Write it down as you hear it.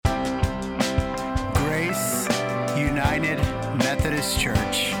United Methodist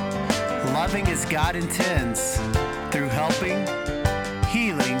Church, loving as God intends through helping,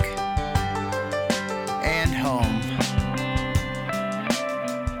 healing, and home.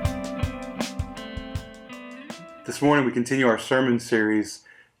 This morning we continue our sermon series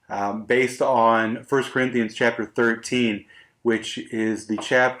based on 1 Corinthians chapter 13, which is the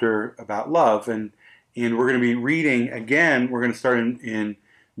chapter about love. And we're going to be reading again. We're going to start in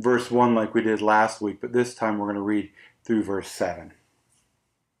verse 1 like we did last week, but this time we're going to read through verse 7.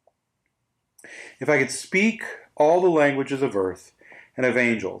 If I could speak all the languages of earth and of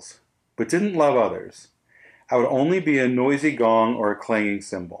angels, but didn't love others, I would only be a noisy gong or a clanging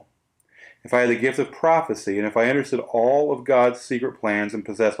cymbal. If I had the gift of prophecy, and if I understood all of God's secret plans and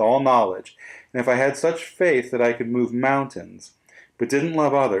possessed all knowledge, and if I had such faith that I could move mountains, but didn't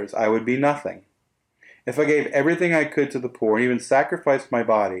love others, I would be nothing. If I gave everything I could to the poor, and even sacrificed my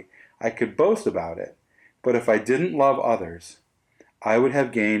body, I could boast about it. But if I didn't love others, I would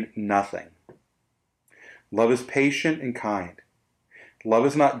have gained nothing. Love is patient and kind. Love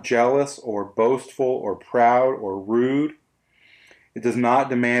is not jealous or boastful or proud or rude. It does not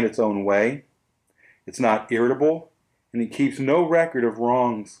demand its own way. It's not irritable, and it keeps no record of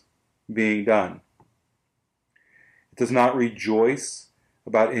wrongs being done. It does not rejoice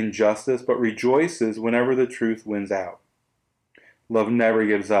about injustice, but rejoices whenever the truth wins out. Love never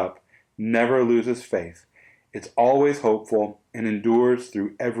gives up, never loses faith. It's always hopeful and endures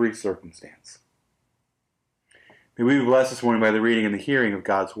through every circumstance. May we be blessed this morning by the reading and the hearing of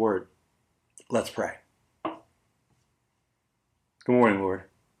God's Word. Let's pray. Good morning, Lord.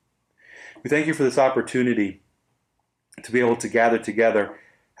 We thank you for this opportunity to be able to gather together,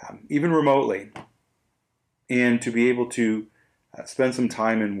 even remotely, and to be able to spend some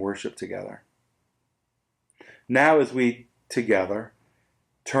time in worship together. Now, as we together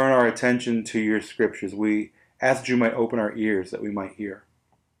turn our attention to your scriptures, we ask that you might open our ears that we might hear.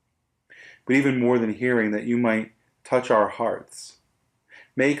 But even more than hearing, that you might touch our hearts.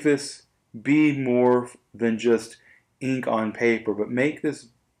 Make this be more than just ink on paper, but make this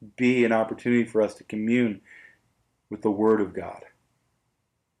be an opportunity for us to commune with the Word of God.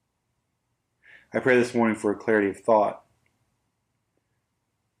 I pray this morning for a clarity of thought,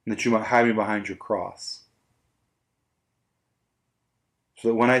 and that you might hide me behind your cross, so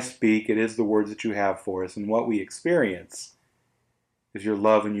that when I speak, it is the words that you have for us, and what we experience is your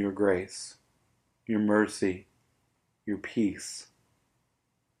love and your grace, your mercy, your peace,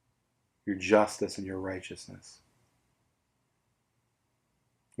 your justice, and your righteousness.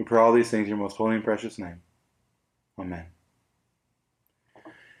 We pray all these things in your most holy and precious name. Amen.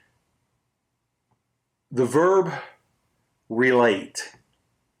 The verb relate.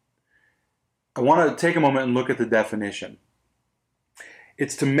 I want to take a moment and look at the definition.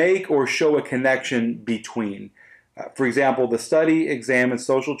 It's to make or show a connection between. For example, the study examines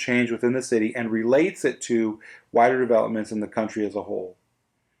social change within the city and relates it to wider developments in the country as a whole.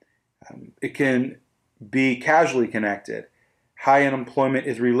 It can be causally connected. High unemployment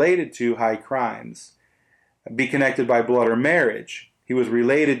is related to high crimes. Be connected by blood or marriage. He was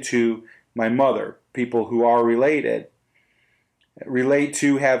related to my mother. People who are related. Relate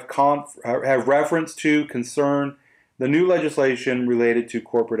to, have reference to, concern. The new legislation related to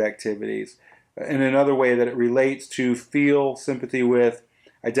corporate activities. In another way that it relates to, feel sympathy with,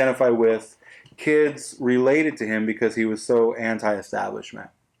 identify with. Kids related to him because he was so anti-establishment.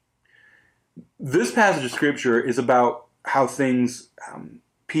 This passage of Scripture is about how things,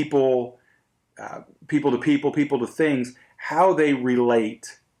 people to people, people to things, how they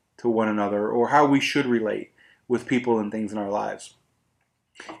relate to one another, or how we should relate with people and things in our lives.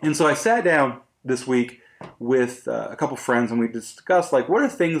 And so I sat down this week with a couple friends, and we discussed, like, what are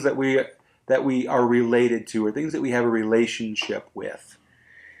things that we are related to, or things that we have a relationship with.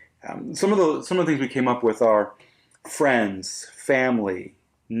 Some of the things we came up with are friends, family,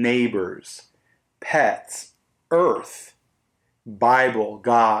 neighbors, pets, earth, Bible,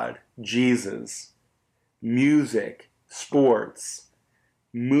 God, Jesus, music, sports,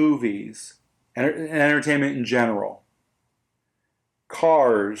 movies, and entertainment in general,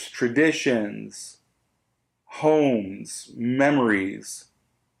 cars, traditions, homes, memories,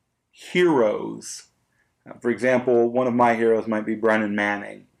 heroes. For example, one of my heroes might be Brennan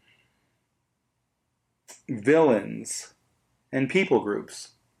Manning. Villains, and people groups.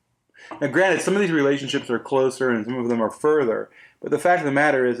 Now, granted, some of these relationships are closer and some of them are further, but the fact of the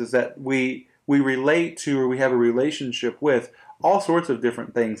matter is that we relate to, or we have a relationship with, all sorts of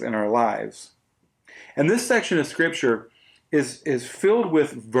different things in our lives. And this section of Scripture is filled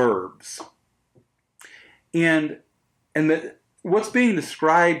with verbs. And what's being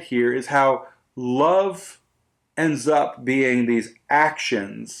described here is how love ends up being these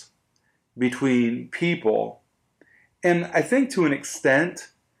actions between people. And I think to an extent,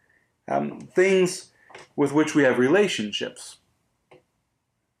 things with which we have relationships.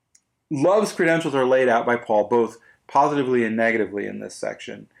 Love's credentials are laid out by Paul both positively and negatively in this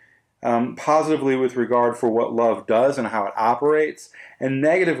section. Positively with regard for what love does and how it operates, and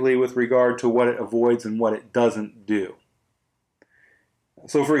negatively with regard to what it avoids and what it doesn't do.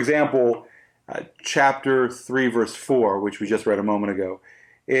 So, for example, chapter 3, verse 4, which we just read a moment ago,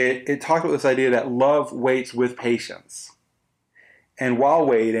 it talks about this idea that love waits with patience. And while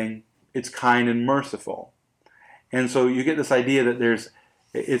waiting, it's kind and merciful. And so you get this idea that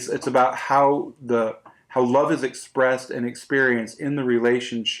it's about how love is expressed and experienced in the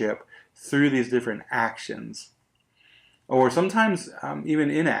relationship through these different actions, or sometimes even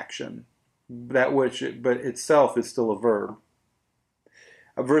inaction, but itself is still a verb.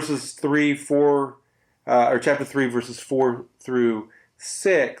 Verses 3, 4, or chapter 3, verses 4 through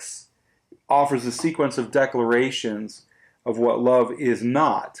 6 offers a sequence of declarations of what love is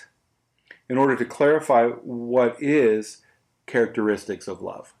not, in order to clarify what is characteristics of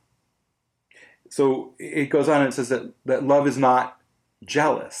love. So it goes on and it says that love is not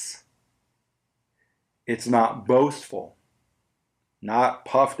jealous. It's not boastful, not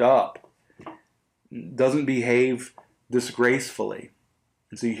puffed up, doesn't behave disgracefully.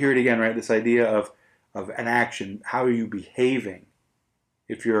 And so you hear it again, right? This idea of an action. How are you behaving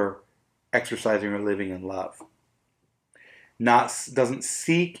if you're exercising or living in love? Doesn't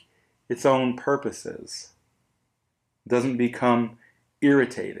seek its own purposes. Doesn't become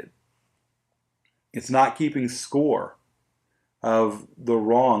irritated. It's not keeping score of the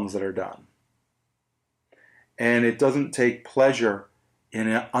wrongs that are done. And it doesn't take pleasure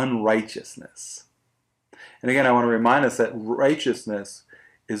in unrighteousness. And again, I want to remind us that righteousness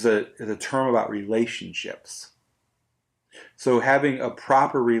is a term about relationships. So having a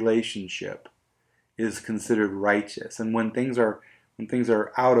proper relationship is considered righteous. And when things are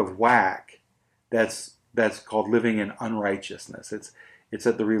out of whack, that's called living in unrighteousness. It's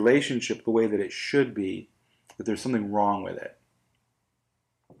that the relationship, the way that it should be, that there's something wrong with it.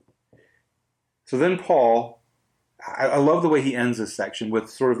 So then Paul, I love the way he ends this section with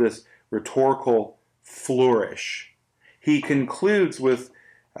sort of this rhetorical flourish. He concludes with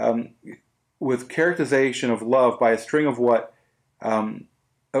characterization of love by a string of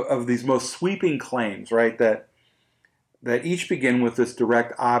of these most sweeping claims, right? That each begin with this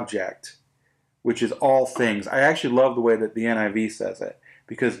direct object, which is all things. I actually love the way that the NIV says it,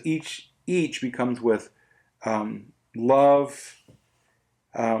 because each becomes with love.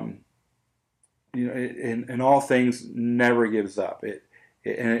 In all things, never gives up.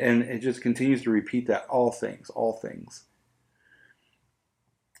 And it just continues to repeat that, all things, all things.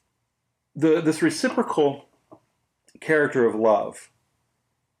 This reciprocal character of love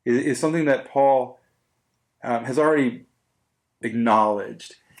is something that Paul has already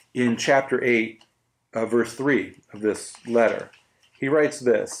acknowledged in chapter 8, verse 3 of this letter. He writes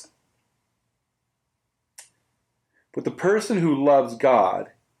this: "But the person who loves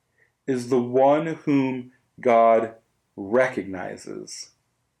God is the one whom God recognizes."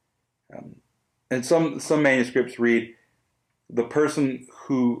 And some manuscripts read, "The person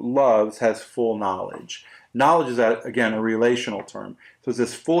who loves has full knowledge." Knowledge is, again, a relational term. So it's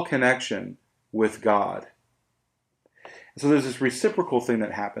this full connection with God. So there's this reciprocal thing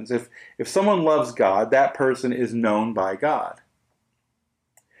that happens. If someone loves God, that person is known by God.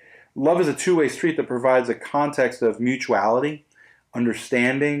 Love is a two-way street that provides a context of mutuality,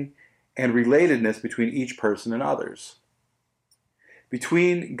 understanding, and relatedness between each person and others.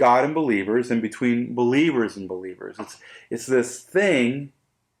 Between God and believers, and between believers and believers. It's this thing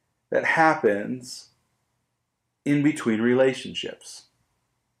that happens in between relationships.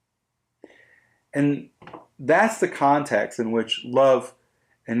 And that's the context in which love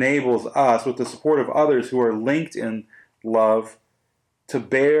enables us, with the support of others who are linked in love, to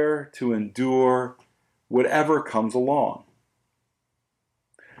bear, to endure whatever comes along.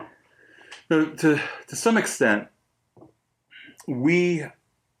 Now, to some extent, we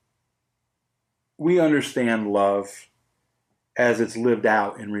understand love as it's lived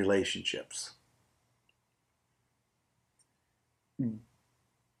out in relationships.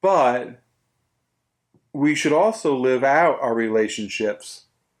 But we should also live out our relationships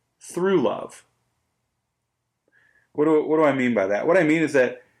through love. What do I mean by that? What I mean is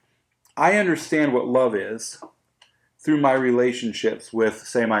that I understand what love is through my relationships with,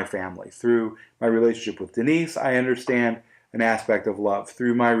 say, my family. Through my relationship with Denise, I understand an aspect of love.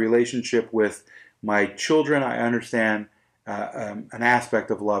 Through my relationship with my children, I understand an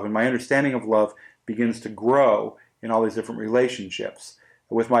aspect of love. And my understanding of love begins to grow in all these different relationships.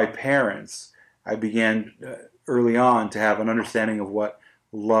 With my parents, I began early on to have an understanding of what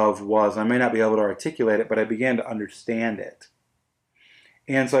love was. I may not be able to articulate it, but I began to understand it.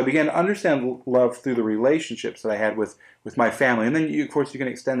 And so I began to understand love through the relationships that I had with my family. And then, of course, you can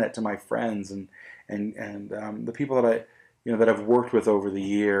extend that to my friends and the people that that I've worked with over the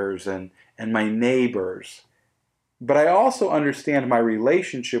years and my neighbors. But I also understand my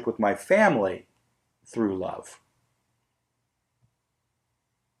relationship with my family through love.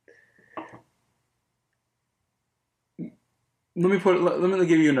 Let me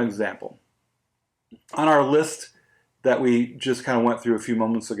give you an example. On our list that we just kind of went through a few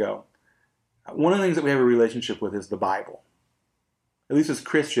moments ago, one of the things that we have a relationship with is the Bible. At least as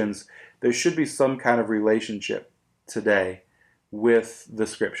Christians, there should be some kind of relationship today with the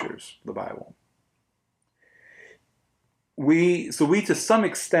Scriptures, the Bible. We to some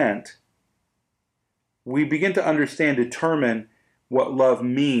extent, we begin to understand, determine what love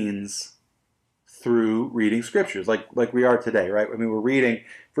means through reading Scriptures, like we are today, right? I mean, we're reading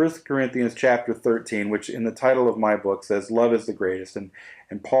 1 Corinthians chapter 13, which in the title of my book says, love is the greatest, and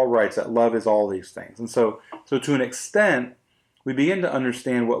Paul writes that love is all these things. And so to an extent, we begin to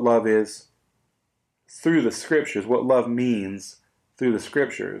understand what love is through the Scriptures, what love means through the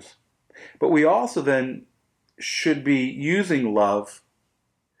Scriptures. But we also then should be using love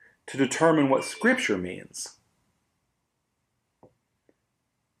to determine what Scripture means.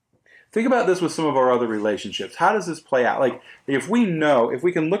 Think about this with some of our other relationships. How does this play out? Like, if we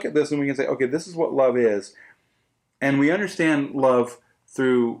can look at this and we can say, okay, this is what love is, and we understand love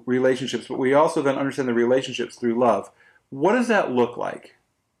through relationships, but we also then understand the relationships through love, what does that look like?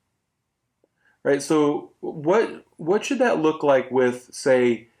 Right? So what should that look like with,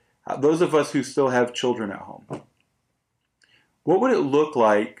 say, those of us who still have children at home? What would it look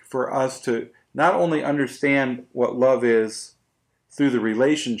like for us to not only understand what love is through the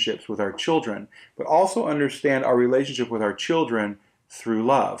relationships with our children, but also understand our relationship with our children through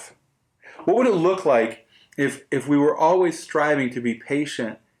love? What would it look like if we were always striving to be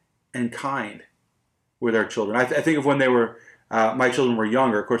patient and kind with our children? I think of when they were, my children were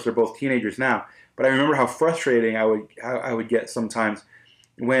younger. Of course, they're both teenagers now. But I remember how frustrating I would get sometimes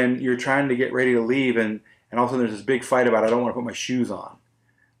when you're trying to get ready to leave and all of a sudden there's this big fight about I don't want to put my shoes on.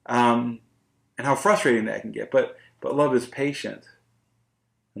 And how frustrating that can get. But love is patient.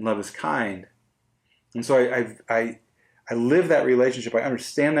 And love is kind. And so I live that relationship. I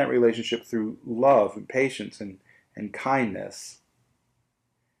understand that relationship through love and patience and kindness.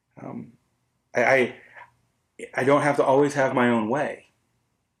 I don't have to always have my own way.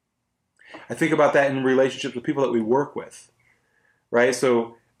 I think about that in relationships with people that we work with, right?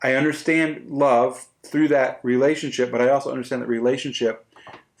 So I understand love through that relationship, but I also understand that relationship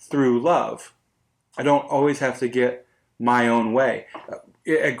through love. I don't always have to get my own way.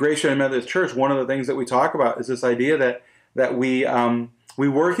 At Grace United Methodist Church, one of the things that we talk about is this idea that we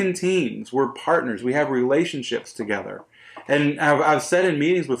work in teams, we're partners, we have relationships together. And I've said in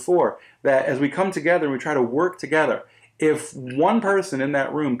meetings before that as we come together and we try to work together, if one person in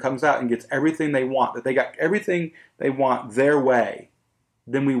that room comes out and gets everything they want, that they got everything they want their way,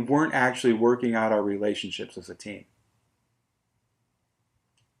 then we weren't actually working out our relationships as a team.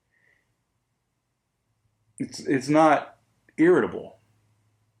 It's not irritable,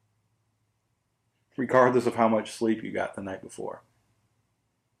 regardless of how much sleep you got the night before.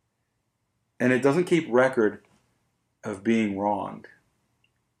 And it doesn't keep record of being wronged.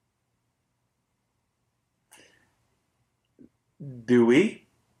 Do we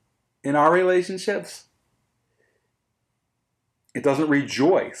in our relationships? It doesn't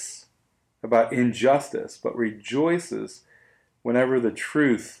rejoice about injustice, but rejoices whenever the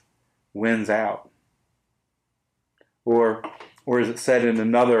truth wins out. Or as it said in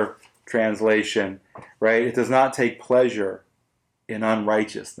another translation, right? It does not take pleasure in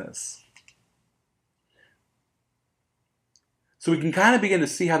unrighteousness. So we can kind of begin to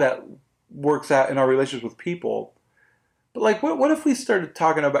see how that works out in our relationships with people. But like, what if we started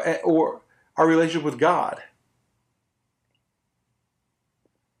talking about or our relationship with God?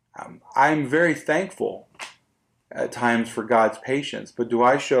 I'm very thankful at times for God's patience, but do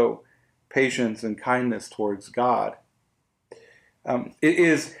I show patience and kindness towards God?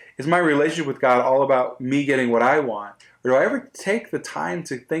 Is my relationship with God all about me getting what I want? Or do I ever take the time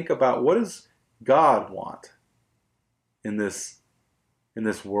to think about what does God want in this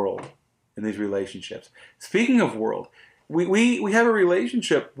world, in these relationships? Speaking of world, we have a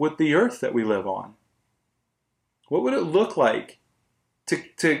relationship with the earth that we live on. What would it look like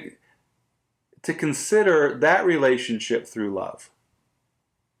to consider that relationship through love?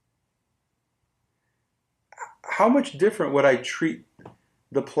 how much different would I treat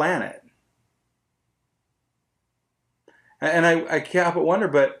the planet? And I can't help but wonder,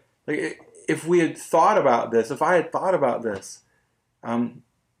 but like, if we had thought about this, if I had thought about this, how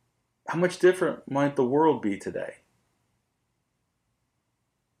much different might the world be today?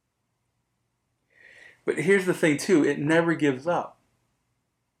 But here's the thing too, it never gives up.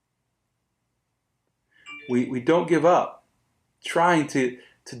 We don't give up trying to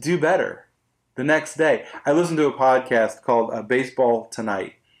do better the next day. I listened to a podcast called Baseball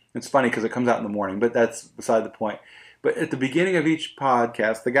Tonight. It's funny because it comes out in the morning, but that's beside the point. But at the beginning of each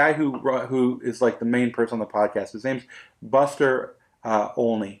podcast, the guy who is like the main person on the podcast, his name's Buster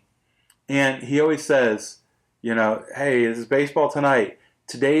Olney. And he always says, you know, hey, this is Baseball Tonight.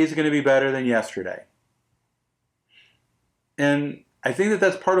 Today's going to be better than yesterday. And I think that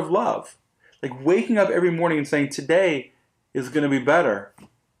that's part of love. Like waking up every morning and saying, today is going to be better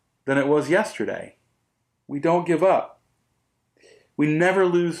than it was yesterday. We don't give up. We never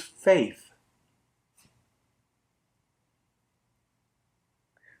lose faith.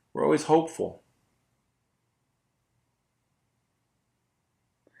 We're always hopeful.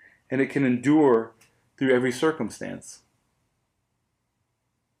 And it can endure through every circumstance.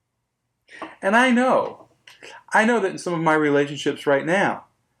 And I know that in some of my relationships right now,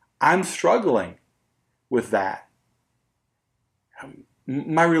 I'm struggling with that.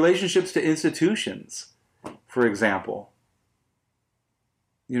 My relationships to institutions, for example.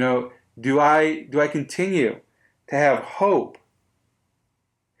 You know, do I continue to have hope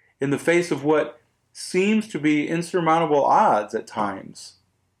in the face of what seems to be insurmountable odds at times?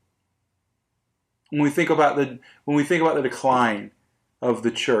 When we think about the decline of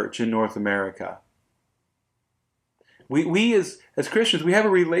the church in North America, we as Christians, we have a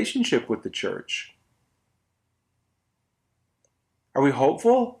relationship with the church. Are we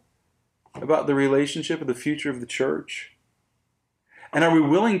hopeful about the relationship of the future of the church? And are we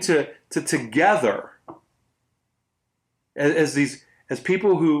willing to together, as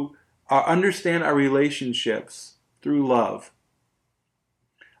people who understand our relationships through love,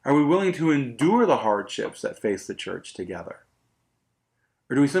 are we willing to endure the hardships that face the church together?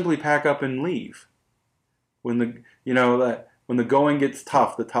 Or do we simply pack up and leave? When the going gets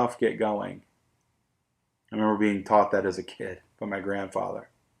tough, the tough get going. I remember being taught that as a kid by my grandfather.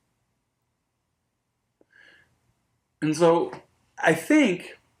 And so I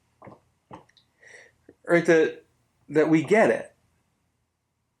think, right, that we get it.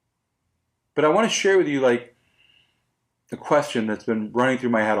 But I want to share with you like the question that's been running through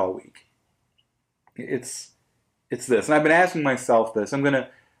my head all week. It's this, and I've been asking myself this. I'm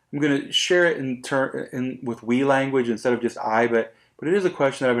gonna share it with we language instead of just I, but it is a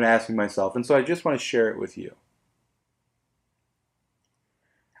question that I've been asking myself, and so I just want to share it with you.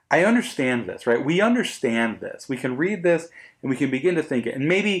 I understand this, right? We understand this. We can read this and we can begin to think it. And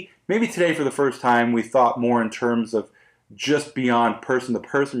maybe today for the first time we thought more in terms of just beyond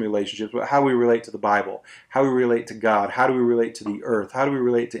person-to-person relationships, but how we relate to the Bible, how we relate to God, how do we relate to the earth, how do we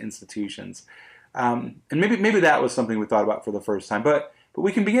relate to institutions. And maybe that was something we thought about for the first time. But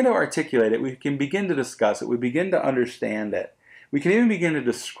we can begin to articulate it. We can begin to discuss it. We begin to understand it. We can even begin to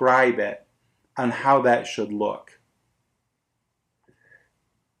describe it on how that should look.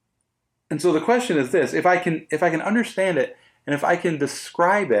 And so the question is this: if I can understand it and if I can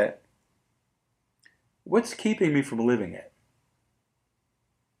describe it, what's keeping me from living it?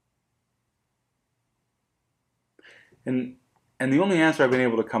 And the only answer I've been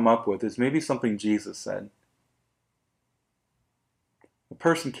able to come up with is maybe something Jesus said. A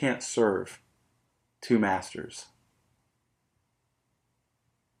person can't serve two masters.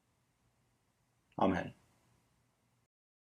 Amen.